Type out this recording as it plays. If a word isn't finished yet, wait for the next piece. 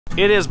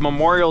It is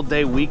Memorial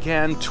Day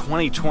weekend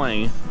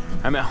 2020.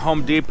 I'm at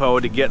Home Depot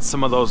to get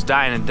some of those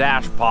Dine and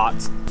Dash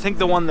pots. I think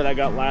the one that I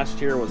got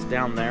last year was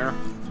down there.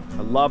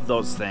 I love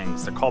those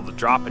things. They're called the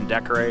Drop and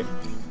Decorate.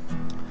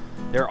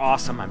 They're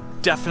awesome. I'm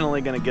definitely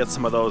gonna get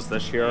some of those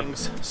this year.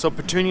 So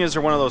petunias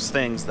are one of those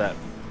things that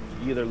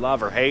you either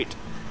love or hate,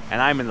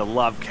 and I'm in the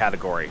love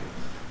category.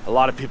 A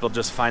lot of people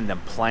just find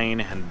them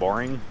plain and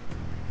boring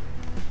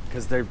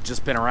because they've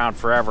just been around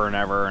forever and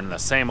ever and the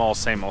same old,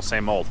 same old,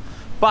 same old.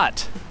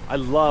 But I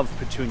love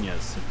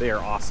petunias. They are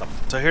awesome.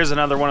 So here's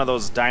another one of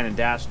those Dine and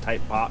Dash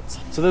type pots.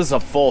 So this is a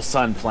full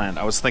sun plant.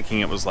 I was thinking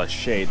it was less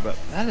shade, but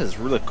that is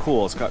really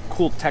cool. It's got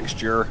cool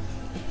texture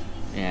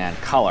and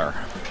color.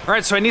 All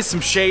right, so I need some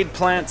shade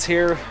plants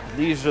here.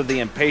 These are the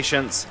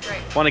Impatiens.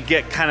 Right. Want to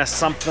get kind of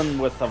something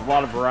with a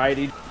lot of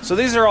variety. So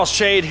these are all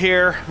shade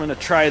here. I'm gonna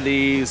try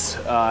these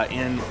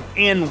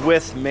in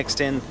with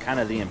mixed in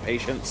kind of the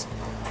Impatiens.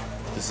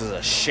 This is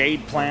a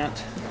shade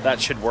plant. That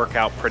should work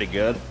out pretty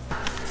good.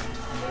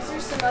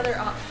 Some other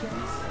options.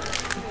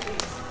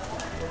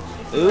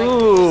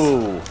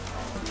 Ooh.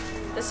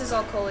 Like this is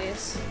all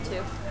coleus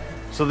too.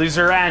 So these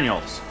are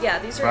annuals. Yeah,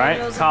 these are right?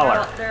 annuals.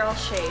 Color. And they're all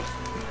shade.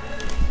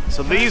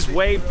 So these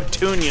wave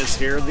petunias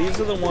here, these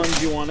are the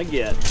ones you want to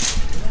get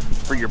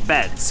for your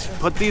beds. You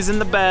put these in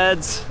the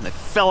beds, they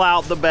fill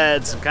out the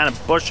beds and kind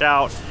of bush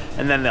out,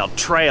 and then they'll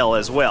trail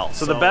as well.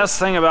 So the best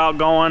thing about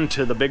going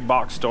to the big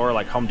box store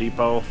like Home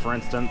Depot, for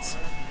instance,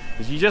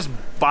 is you just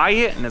buy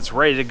it and it's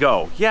ready to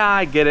go. Yeah,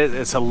 I get it,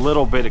 it's a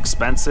little bit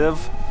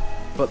expensive,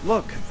 but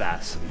look at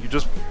that. You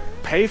just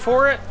pay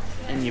for it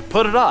and you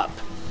put it up.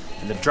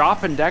 And the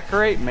Drop and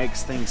Decorate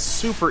makes things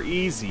super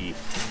easy.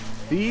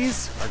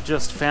 These are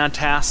just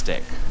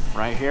fantastic.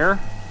 Right here,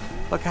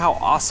 look how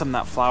awesome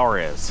that flower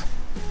is.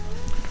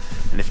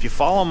 And if you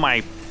follow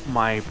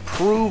my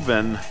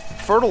proven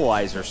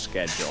fertilizer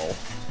schedule,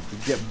 you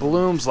get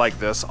blooms like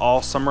this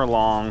all summer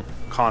long,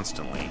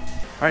 constantly.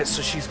 All right,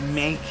 so she's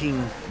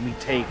making me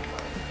take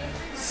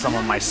some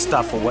of my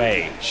stuff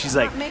away. She's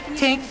like,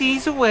 take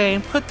these away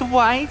and put the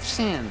whites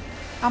in.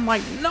 I'm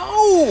like,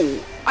 no,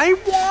 I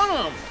want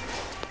them.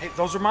 Hey,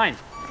 those are mine.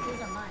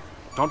 These are mine.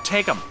 Don't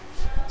take them.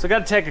 So I got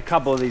to take a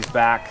couple of these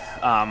back.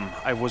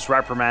 I was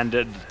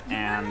reprimanded,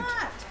 and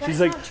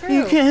she's like,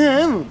 you can't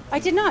have them. I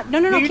did not. No,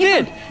 you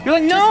did. You're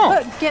like,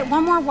 no. Just get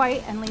one more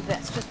white and leave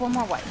this. Just one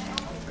more white.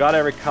 Got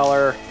every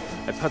color.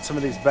 I put some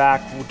of these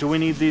back. Do we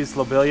need these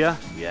lobelia?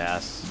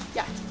 Yes.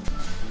 Yeah.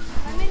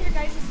 I'm in your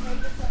guys' way,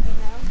 just let me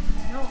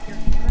know. No, you're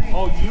great.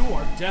 Oh, you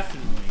are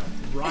definitely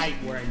right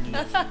where I need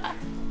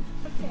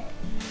you. Okay.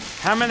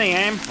 How many,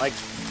 Aim? Like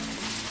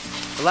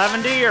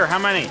 11 or how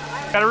many?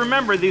 Gotta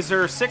remember, these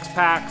are 6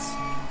 packs.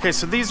 Okay,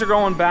 so these are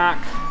going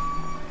back.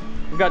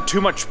 We've got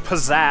too much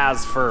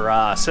pizzazz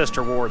for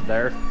Sister Ward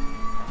there.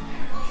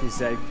 She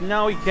said,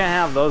 no, you can't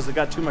have those. They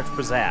got too much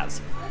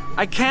pizzazz.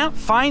 I can't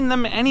find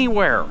them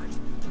anywhere.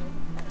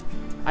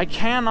 I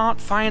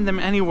cannot find them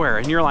anywhere.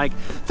 And you're like,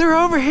 they're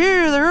over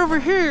here, they're over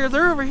here,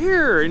 they're over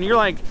here. And you're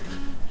like,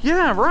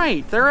 yeah,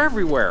 right, they're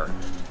everywhere.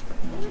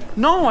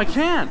 No, I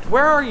can't.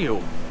 Where are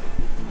you?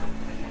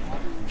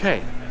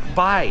 Okay,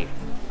 bye.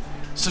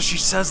 So she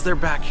says they're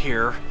back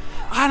here.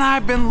 And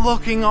I've been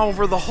looking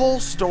over the whole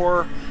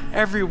store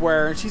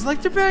everywhere. And she's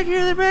like, they're back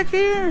here, they're back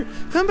here.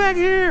 Come back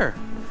here.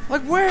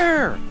 Like,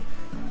 where?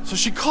 So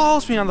she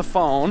calls me on the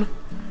phone.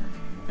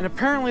 And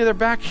apparently they're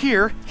back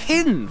here,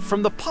 hidden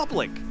from the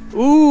public.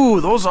 Ooh,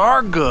 those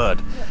are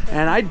good.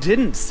 And I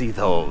didn't see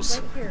those.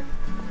 Right here.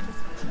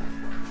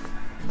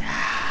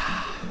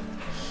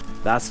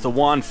 That's the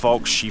one,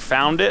 folks. She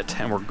found it,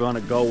 and we're gonna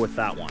go with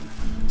that one.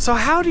 So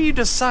how do you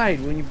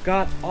decide when you've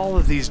got all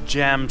of these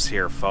gems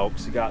here,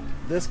 folks? You got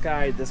this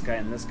guy,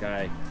 and this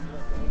guy,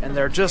 and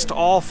they're just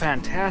all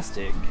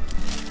fantastic.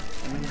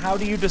 I mean, how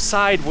do you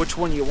decide which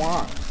one you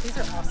want? These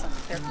are awesome.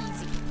 They're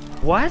easy.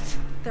 What?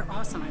 They're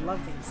awesome. I love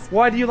these.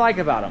 What do you like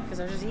about them? Because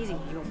they're just easy.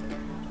 You open them.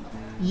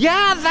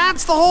 Yeah,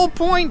 that's the whole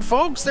point,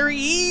 folks. They're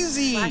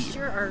easy. Last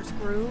year, ours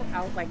grew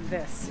out like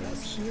this. It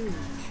was huge.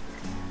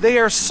 They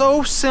are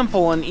so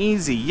simple and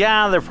easy.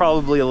 Yeah, they're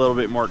probably a little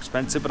bit more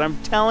expensive, but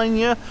I'm telling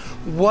you,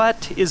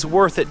 what is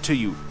worth it to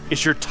you?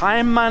 Is your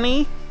time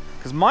money?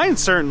 Because mine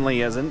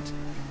certainly isn't.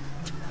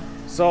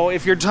 So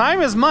if your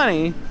time is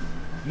money,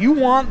 you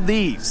want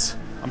these.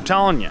 I'm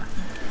telling you.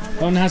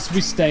 One has to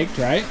be staked,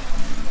 right?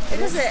 It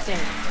doesn't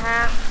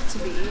have to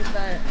be,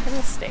 but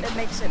it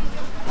makes it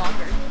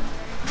longer.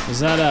 Is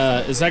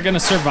that gonna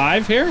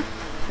survive here?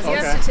 Because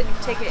you have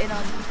to take it in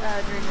on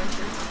during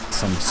winter.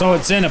 Awesome. So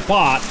it's in a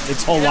pot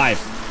its whole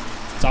life.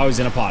 It's always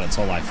in a pot its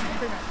whole life.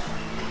 Pretty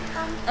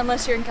much.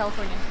 Unless you're in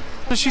California.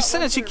 So she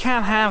said that you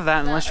can't have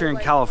that unless you're in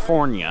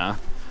California.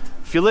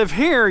 If you live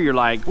here, you're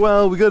like,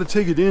 well, we got to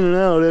take it in and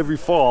out every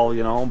fall,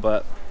 you know,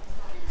 but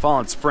fall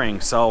and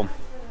spring. So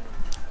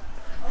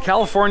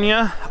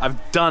California,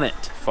 I've done it,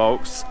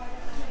 folks.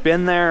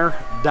 Been there,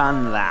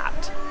 done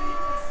that.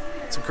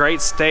 It's a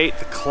great state.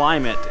 The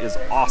climate is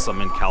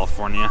awesome in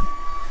California.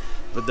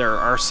 But there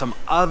are some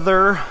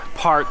other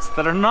parts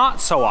that are not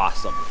so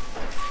awesome.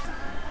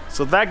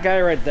 So that guy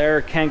right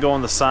there can go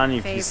in the sun.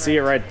 If you see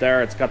it right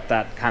there, it's got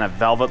that kind of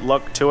velvet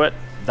look to it.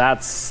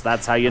 That's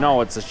how you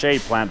know it's a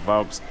shade plant,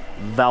 folks.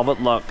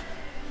 Velvet look.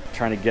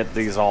 Trying to get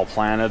these all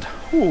planted.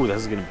 Ooh, this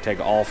is gonna take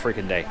all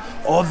freaking day.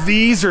 Oh,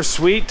 these are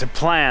sweet to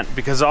plant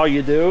because all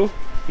you do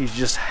is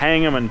just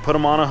hang them and put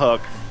them on a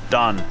hook.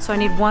 Done. So I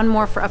need one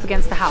more for up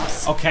against the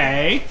house.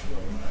 Okay.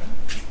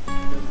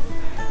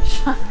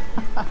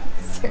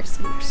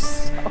 Seriously, you're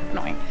so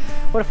annoying.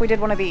 What if we did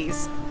one of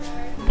these?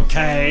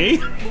 Okay.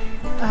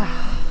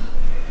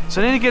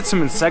 So I need to get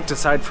some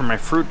insecticide for my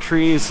fruit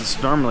trees.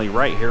 It's normally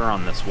right here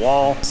on this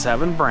wall.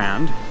 7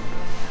 brand.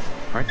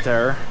 Right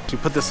there. So you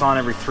put this on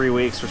every 3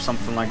 weeks or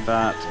something like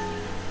that.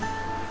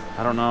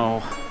 I don't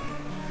know.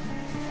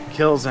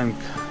 Kills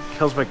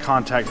by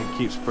contact and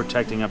keeps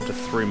protecting up to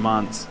 3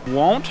 months.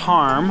 Won't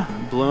harm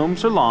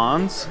blooms or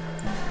lawns.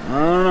 I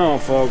don't know,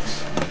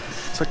 folks.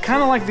 So I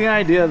kind of like the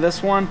idea of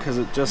this one because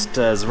it just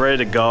is ready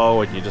to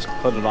go and you just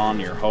put it on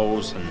your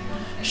hose and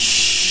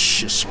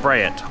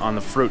spray it on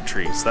the fruit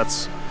trees.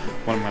 That's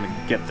what I'm gonna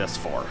get this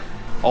for.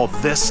 Oh,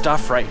 this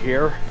stuff right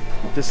here,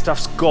 this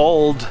stuff's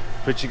gold,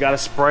 but you gotta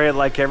spray it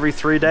like every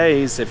 3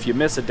 days. If you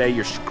miss a day,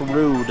 you're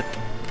screwed.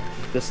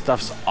 This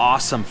stuff's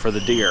awesome for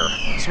the deer.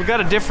 So we got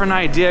a different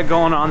idea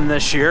going on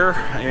this year,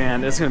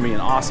 and it's gonna be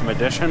an awesome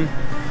addition.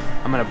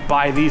 I'm gonna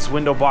buy these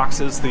window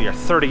boxes. They are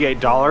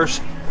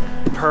 $38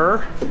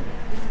 per,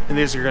 and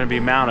these are gonna be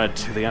mounted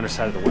to the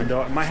underside of the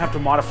window. I might have to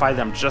modify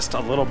them just a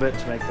little bit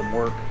to make them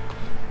work.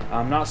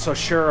 I'm not so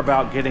sure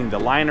about getting the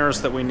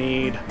liners that we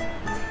need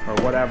or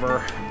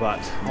whatever, but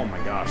oh my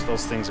gosh,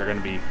 those things are gonna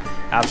be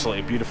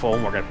absolutely beautiful,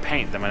 and we're gonna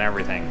paint them and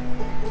everything.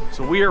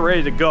 So we are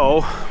ready to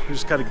go. We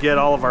just gotta get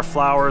all of our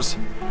flowers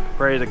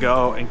ready to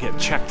go and get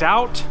checked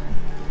out,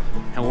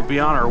 and we'll be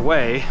on our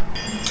way.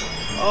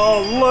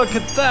 Oh, look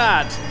at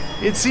that.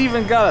 It's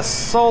even got a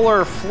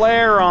solar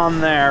flare on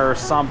there or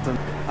something.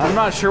 I'm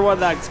not sure what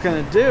that's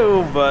gonna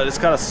do, but it's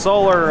got a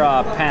solar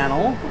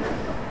panel,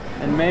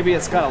 and maybe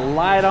it's got a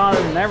light on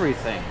it and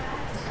everything.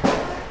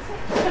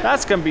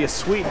 That's gonna be a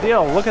sweet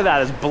deal. Look at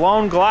that, it's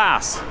blown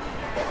glass.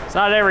 It's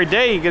not every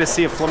day you get to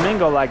see a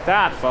flamingo like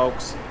that,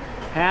 folks.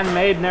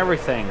 Handmade and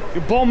everything.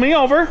 You pull me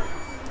over.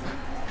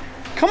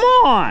 Come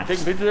on.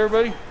 Taking pictures,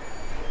 everybody?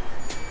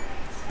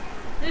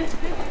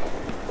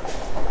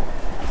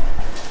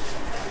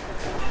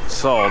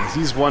 So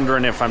he's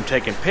wondering if I'm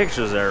taking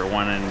pictures of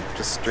everyone, and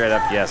just straight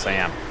up, yes, I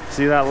am.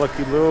 See that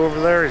looky-loo over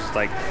there? He's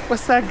like,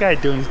 what's that guy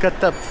doing? He's got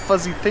that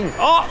fuzzy thing.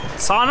 Oh,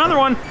 saw another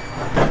one.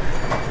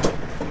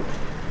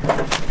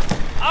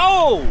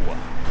 Oh,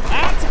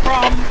 that's a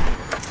problem.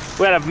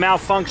 We had a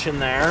malfunction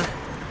there.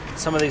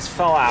 Some of these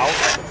fell out,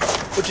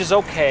 which is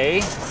okay.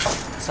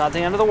 It's not the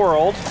end of the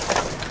world.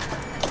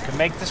 We can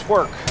make this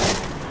work.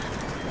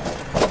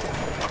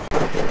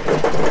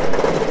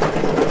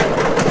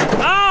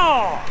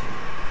 Oh!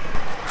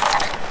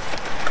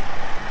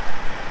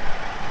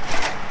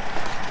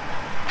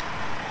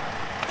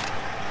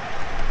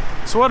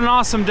 So what an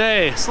awesome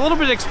day. It's a little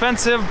bit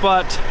expensive,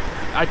 but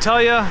I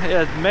tell you,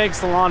 it makes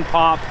the lawn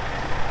pop,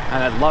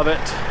 and I love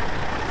it.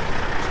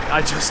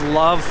 I just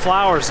love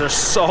flowers. They're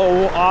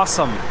so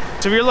awesome.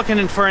 So if you're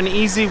looking for an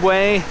easy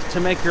way to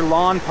make your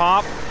lawn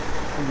pop,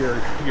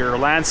 your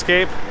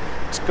landscape,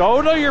 just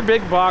go to your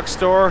big box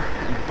store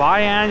and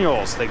buy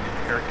annuals.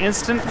 They're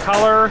instant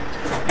color,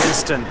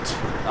 instant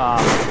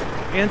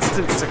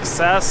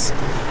success.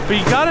 But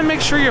you gotta make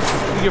sure you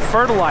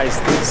fertilize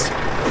these.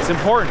 It's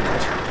important.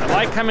 I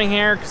like coming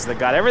here because they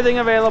got everything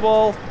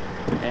available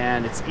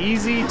and it's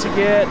easy to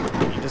get.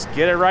 You just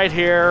get it right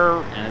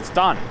here and it's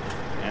done.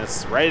 And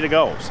it's ready to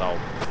go. So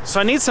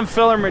I need some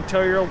filler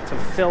material to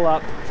fill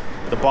up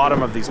the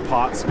bottom of these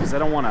pots because I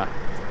don't want to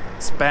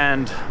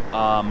spend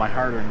my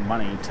hard-earned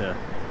money to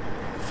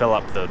fill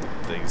up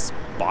these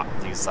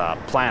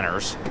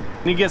planters.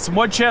 Need to get some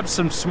wood chips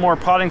and some more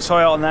potting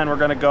soil, and then we're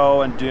gonna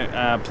go and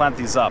plant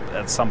these up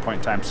at some point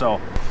in time.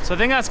 So I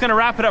think that's gonna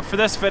wrap it up for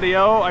this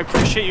video. I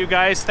appreciate you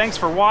guys. Thanks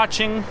for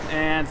watching,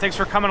 and thanks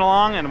for coming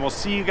along, and we'll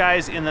see you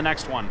guys in the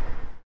next one.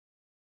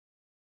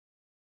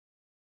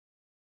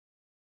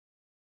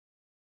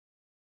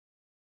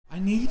 I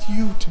need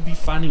you to be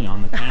funny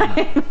on the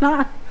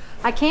camera.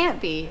 I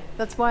can't be.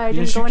 That's why I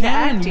didn't go into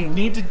acting. You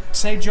need to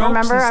say jokes.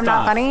 Remember, and I'm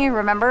stuff. not funny.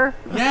 Remember?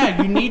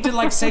 Yeah, you need to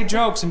like say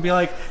jokes and be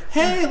like,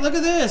 "Hey, look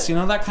at this," you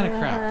know, that kind of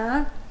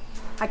crap.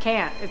 I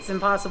can't. It's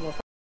impossible.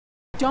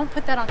 Don't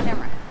put that on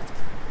camera.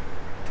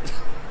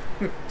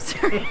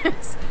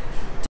 Serious.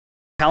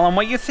 Tell them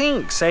what you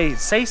think.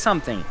 Say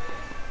something.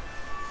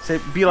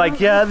 Be like,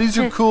 yeah, these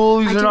are cool.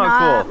 These are not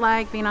cool. I do not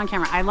like being on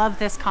camera. I love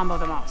this combo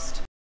the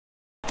most.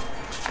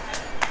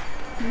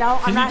 No,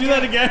 I'm not. Can you do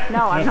that again?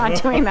 No, I'm not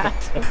doing that.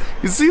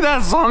 You see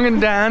that song and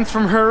dance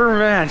from her?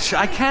 Man,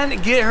 I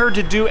can't get her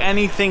to do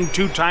anything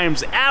 2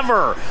 times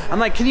ever. I'm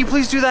like, can you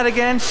please do that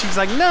again? She's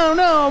like, no,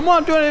 I'm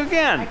not doing it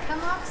again. I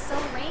come off so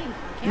lame.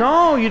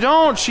 No, you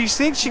don't. She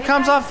thinks she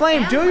comes off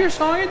lame. Do your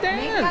song and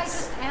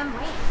dance.